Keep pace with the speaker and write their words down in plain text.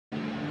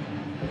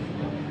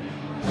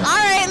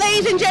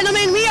ladies and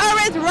gentlemen, we are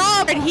with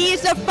Laird.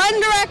 He's the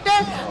fund director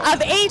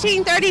of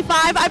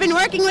 1835. I've been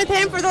working with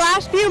him for the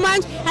last few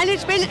months, and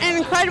it's been an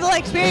incredible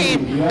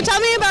experience. Tell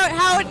me about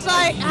how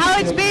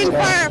it's been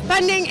for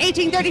funding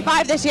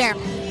 1835 this year.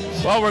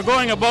 Well,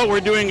 we're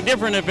doing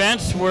different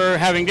events. We're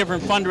having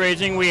different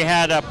fundraising. We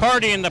had a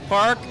party in the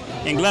park,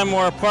 in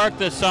Glenmore Park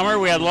this summer.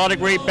 We had a lot of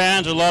great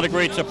bands, a lot of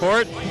great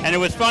support, and it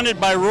was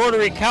funded by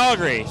Rotary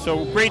Calgary.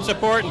 So great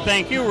support, and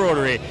thank you,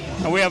 Rotary.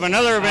 And we have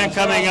another event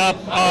coming up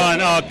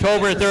on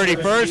October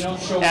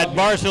 31st at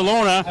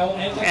Barcelona,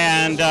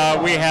 and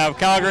we have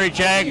Calgary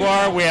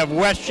Jaguar, we have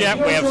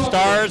WestJet, we have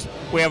Stars.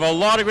 We have a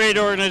lot of great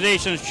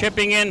organizations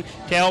chipping in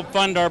to help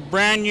fund our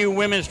brand new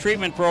women's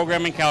treatment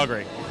program in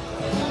Calgary.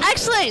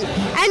 Excellent.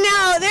 And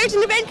now there's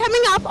an event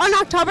coming up on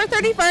October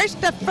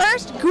 31st, the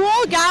first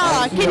Ghoul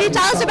Gala. Can you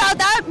tell us about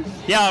that?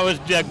 Yeah, it was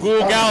Ghoul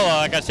Gala,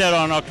 like I said,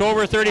 on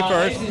October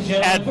 31st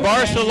at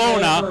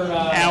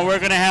Barcelona, and we're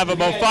going to have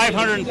about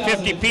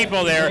 550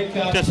 people there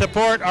to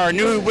support our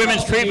new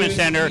Women's Treatment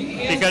Center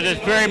because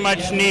it's very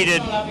much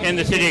needed in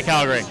the city of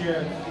Calgary.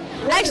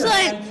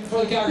 Excellent.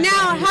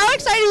 Now, how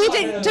exciting is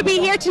it to be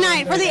here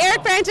tonight for the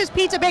Eric Francis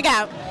Pizza Big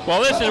Out?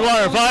 Well, this is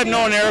wonderful. I've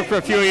known Eric for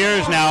a few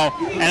years now,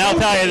 and I'll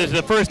tell you, this is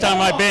the first time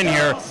I've been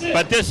here,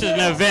 but this is an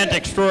event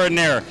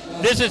extraordinaire.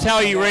 This is how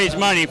you raise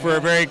money for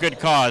a very good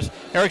cause.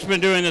 Eric's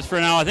been doing this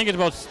for now, I think it's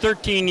about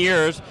 13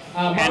 years,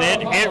 and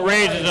it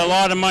raises a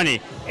lot of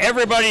money.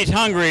 Everybody's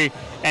hungry,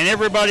 and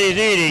everybody's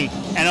eating,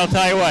 and I'll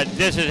tell you what,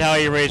 this is how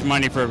you raise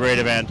money for a great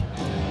event.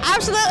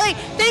 Absolutely.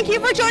 Thank you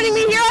for joining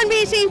me here on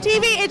BC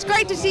TV. It's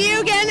great to see you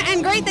again,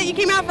 and great that you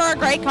came out for a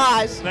great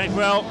cause. Thanks,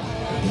 Will.